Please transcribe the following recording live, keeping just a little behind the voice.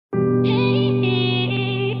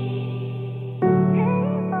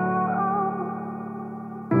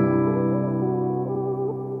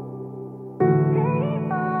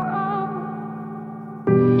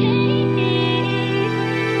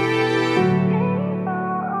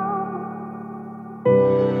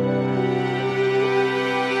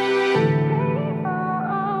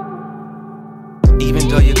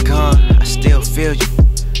feel you.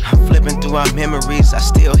 I'm flipping through our memories, I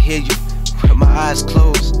still hear you. With my eyes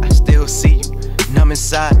closed, I still see you. Numb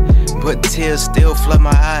inside, but tears still flood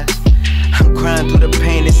my eyes. I'm crying through the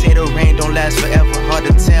pain, they say the rain don't last forever. Hard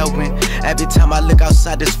to tell when. Every time I look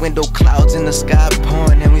outside this window, clouds in the sky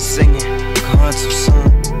pouring and we singing. Gone too soon,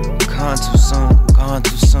 gone too soon, gone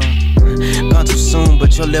too soon. Gone too soon,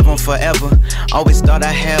 but you'll live on forever. Always thought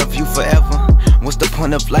I'd have you forever. What's the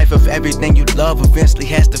point of life if everything you love eventually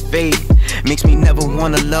has to fade? Makes me never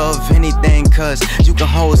wanna love anything, cause you can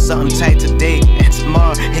hold something tight today and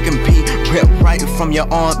tomorrow it can be ripped right from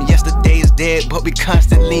your arm. Yesterday is dead, but we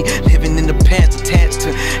constantly living in the past, attached to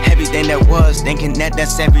everything that was, thinking that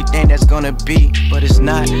that's everything that's gonna be, but it's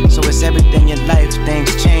not. So it's everything in life,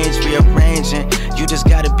 things change, rearranging. You just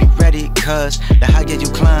gotta be ready, cause the higher you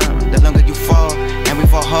climb, the longer you fall. And we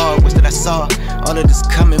fall hard, wish that I saw all of this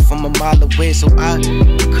coming from a mile away. So I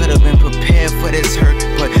could've been prepared for this hurt,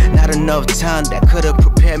 but not enough time that could've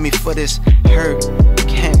prepared me for this hurt.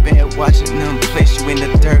 Can't bear watching them place you in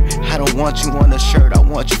the dirt. I don't want you on the shirt, I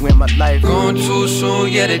want you in my life. Going too soon,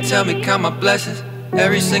 yeah, they tell me count my blessings.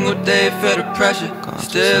 Every single day feel the pressure,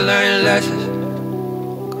 still learning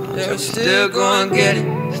lessons. Yeah, still going get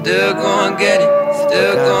it, still going get it,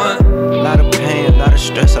 still going. A lot of pain, a lot of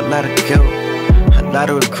stress, a lot of guilt, a lot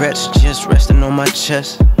of regrets just resting on my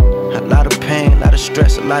chest. A lot of pain, a lot of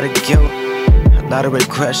stress, a lot of guilt, a lot of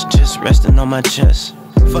regrets just resting on my chest.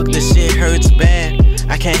 Fuck, this shit hurts bad.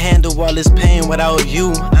 I can't handle all this pain without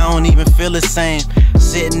you. I don't even feel the same.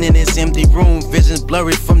 Sitting in this empty room, visions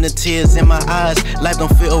blurry from the tears in my eyes. Life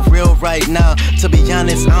don't feel real right now. To be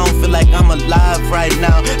honest, I don't feel like I'm alive right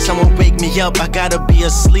now. Someone wake me up, I gotta be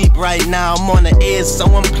asleep right now. I'm on the edge,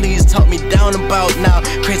 someone please talk me down about now.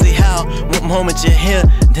 Crazy how, one moment you're here,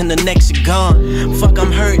 then the next you're gone. Fuck,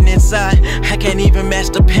 I'm hurting inside, I can't even match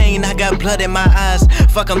the pain. I got blood in my eyes,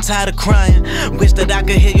 fuck, I'm tired of crying. Wish that I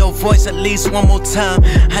could hear your voice at least one more time.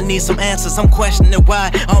 I need some answers, I'm questioning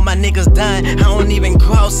why all my niggas dying. I don't even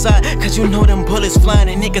go outside, cause you know them bullets flying.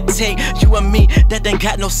 And it could take you and me that ain't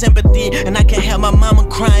got no sympathy. And I can't have my mama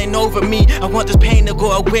crying over me. I want this pain to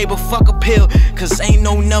go away, but fuck a pill, cause ain't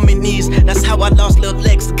no numbing knees. That's how I lost little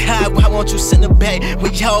legs to God. Why won't you send it back? We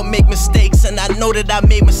all make mistakes, and I know that I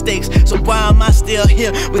made mistakes. So why am I still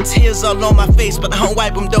here with tears all on my face? But I don't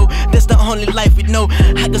wipe them though, that's the only life we know.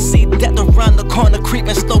 I can see death around the corner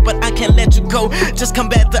creeping slow, but I can't let you go. Just come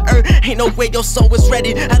back to earth, ain't no way your soul is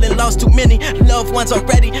ready. I done lost too many loved ones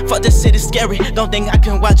already. Fuck, this shit is scary, don't think I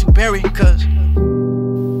can watch you bury. Cause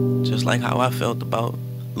just like how I felt about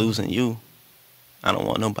losing you, I don't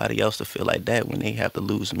want nobody else to feel like that when they have to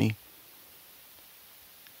lose me.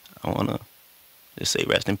 I wanna just say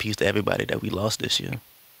rest in peace to everybody that we lost this year.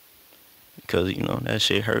 Because, you know, that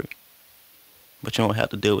shit hurt. But you don't have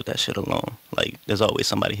to deal with that shit alone. Like, there's always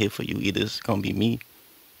somebody here for you. Either it's gonna be me,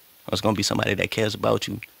 or it's gonna be somebody that cares about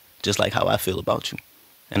you, just like how I feel about you.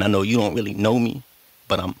 And I know you don't really know me,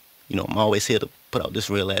 but I'm always here to put out this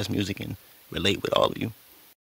real ass music and relate with all of you.